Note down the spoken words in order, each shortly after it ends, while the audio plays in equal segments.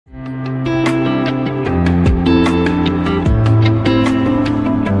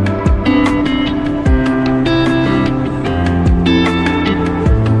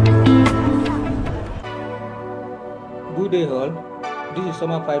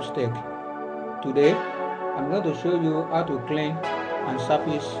Health Tech. Today, I'm going to show you how to clean and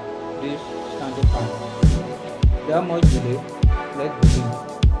service this standing fan. Without much delay, let's begin.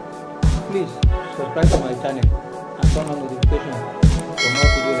 Please subscribe to my channel and turn on notifications for more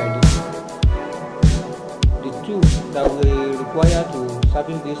videos like this. The tool that we require to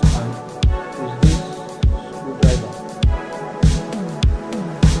service this fan is this screwdriver.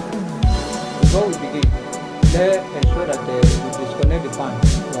 Before we begin, let's ensure that we disconnect the fan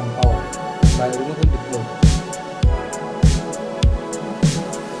from power by removing the plug.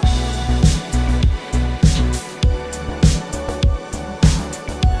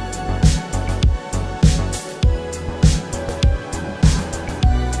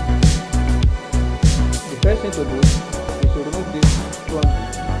 The first thing to do is to remove this front.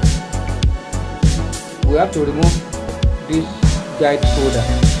 We have to remove this guide holder.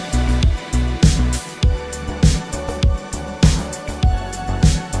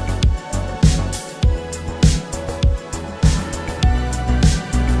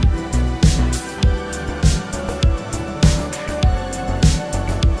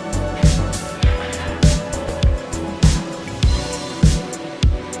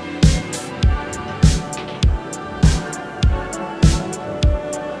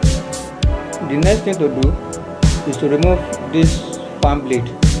 The next thing to do is to remove this fan blade.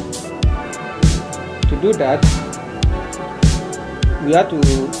 To do that, we have to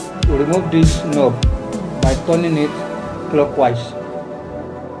remove this knob by turning it clockwise.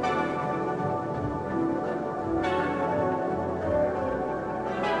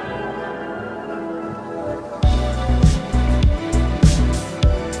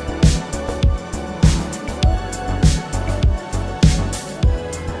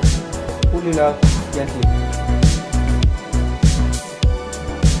 Pull it out gently.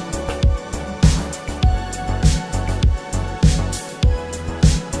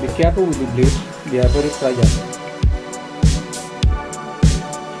 Be careful with the blades, they are very fragile.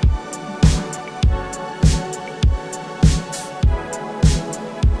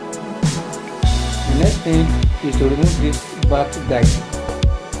 The next thing is to remove this back guide.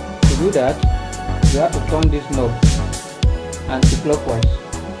 To do that, you have to turn this knob anti-clockwise.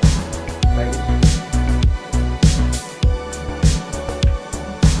 Like this.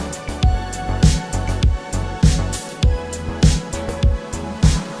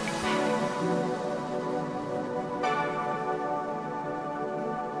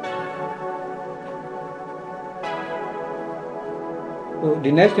 So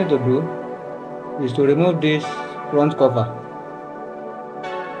the next thing to do is to remove this front cover.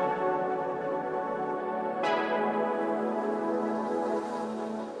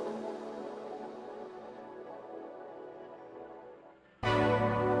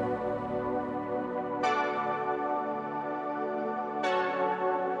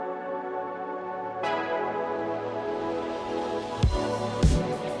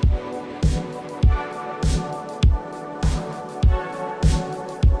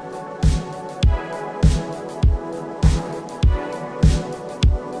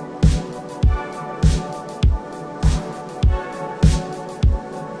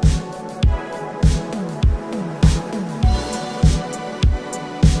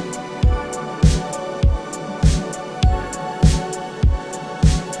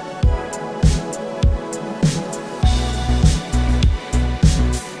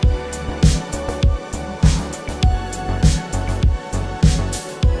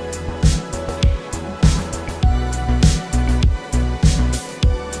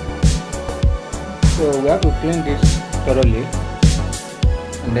 So we have to clean this thoroughly,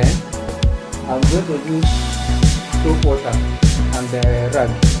 and then I'm going to use soap water and the rag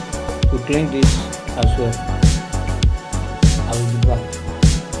to clean this as well. I will be back.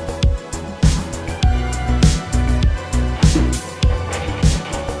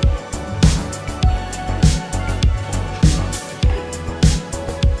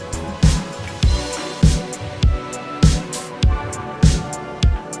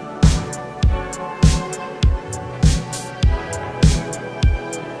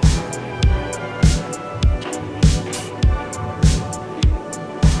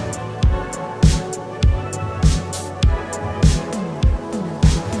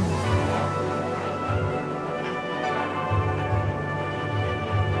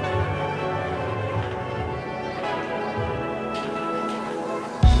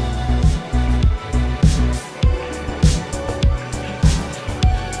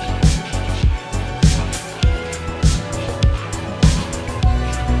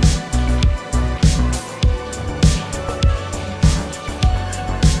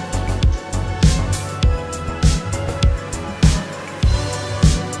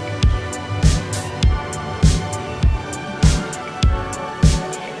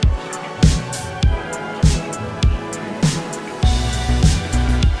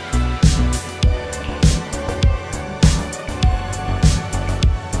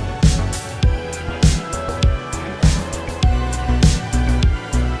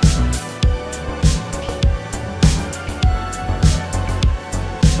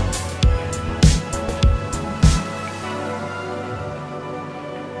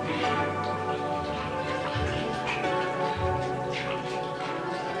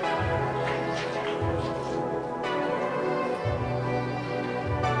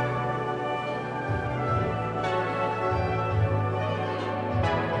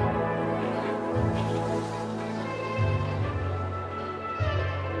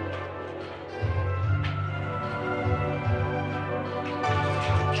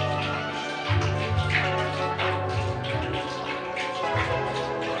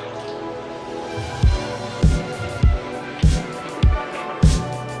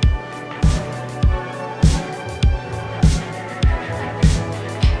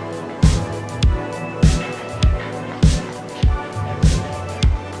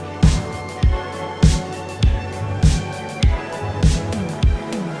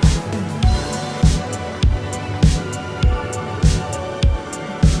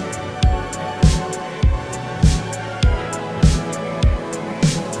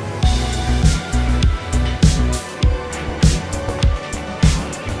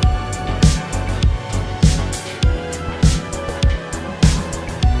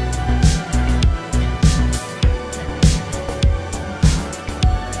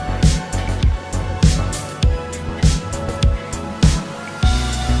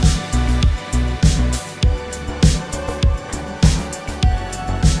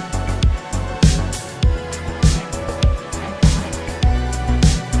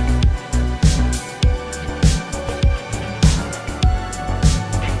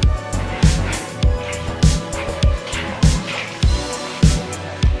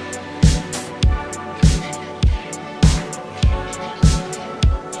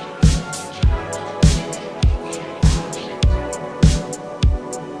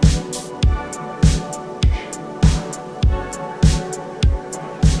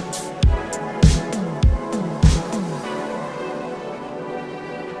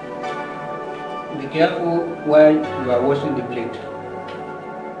 Be careful while you are washing the plate.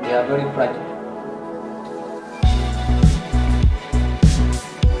 They are very fragile.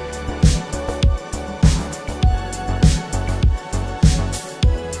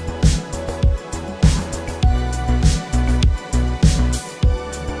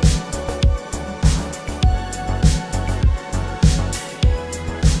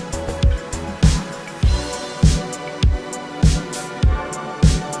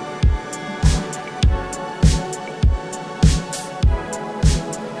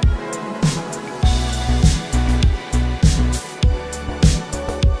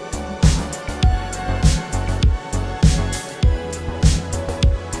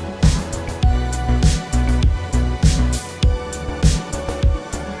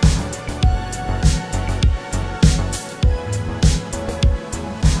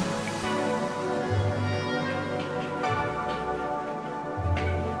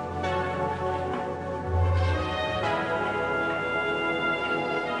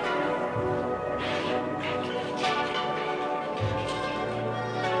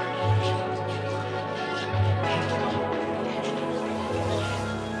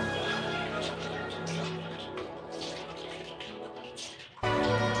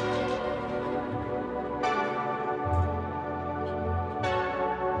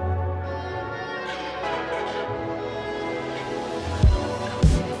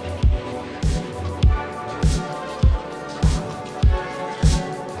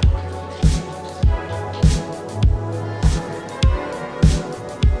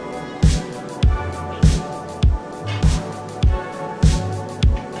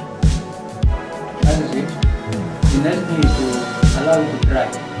 The next thing is to allow it to dry.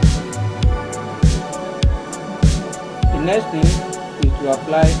 The next thing is to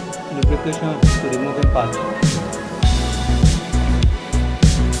apply lubrication to the moving part.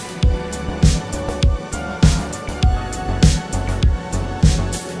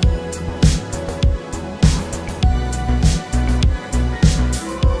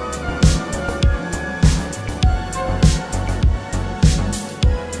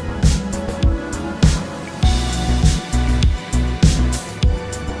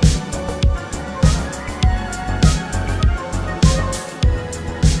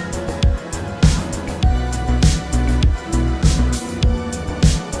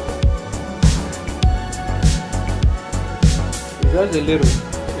 Just a little,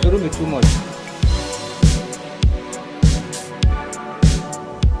 it shouldn't be too much.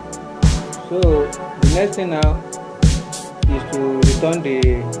 So the next thing now is to return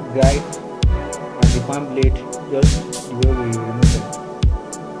the guide and the fan blade just the way we remove them.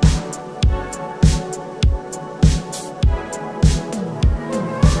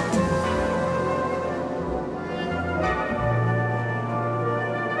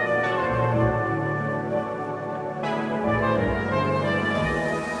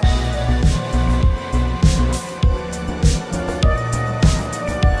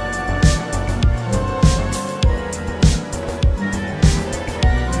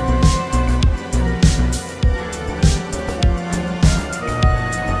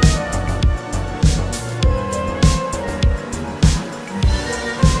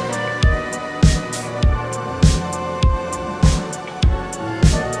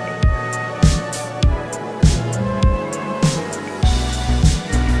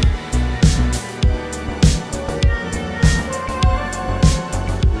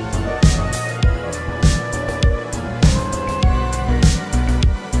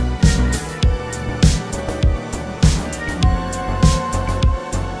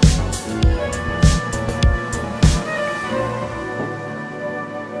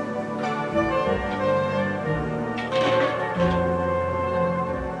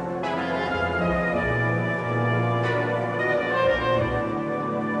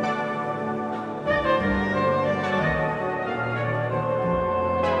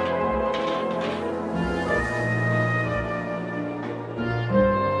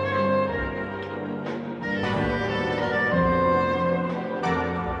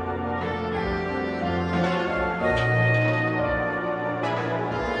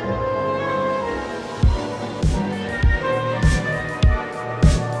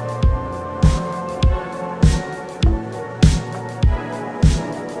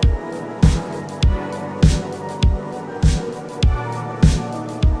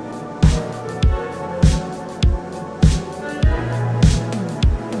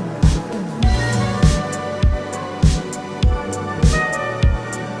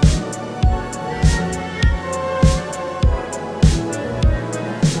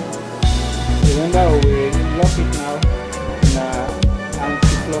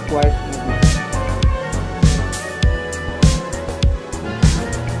 clockwise movement.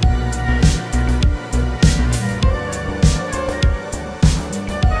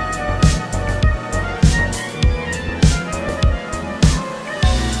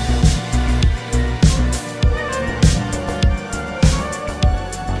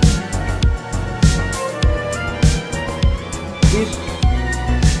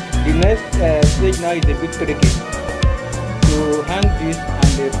 The next stage now is a bit tricky. To hang this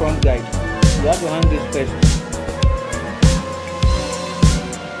and the front guide, you have to hang this first.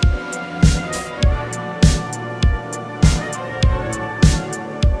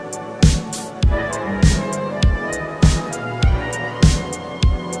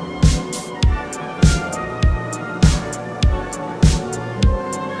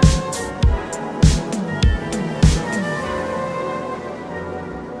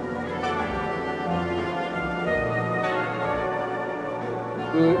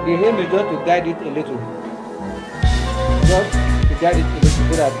 The aim is just to guide it a little. Just to guide it a little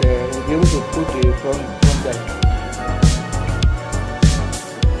so that we'll be able to put the front guide.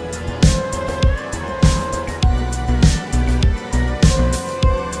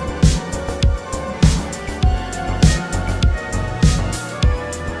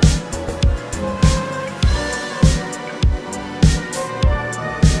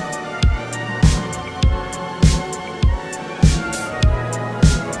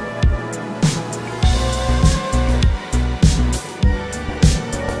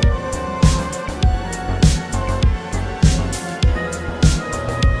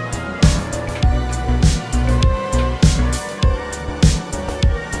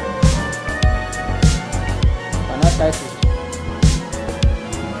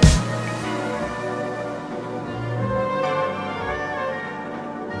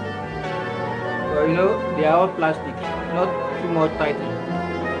 So you know they are all plastic, not too much tightly,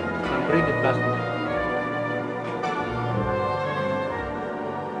 and break the plastic.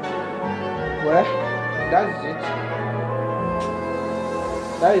 Well, that's it.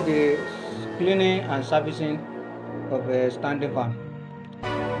 That is the cleaning and servicing of a standing fan.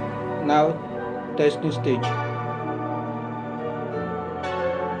 Now, testing stage.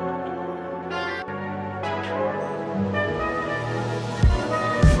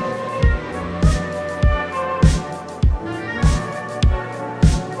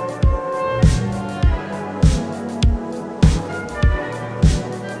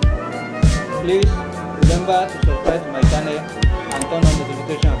 Please remember to subscribe to my channel and turn on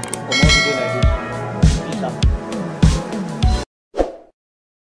notifications for more videos like this.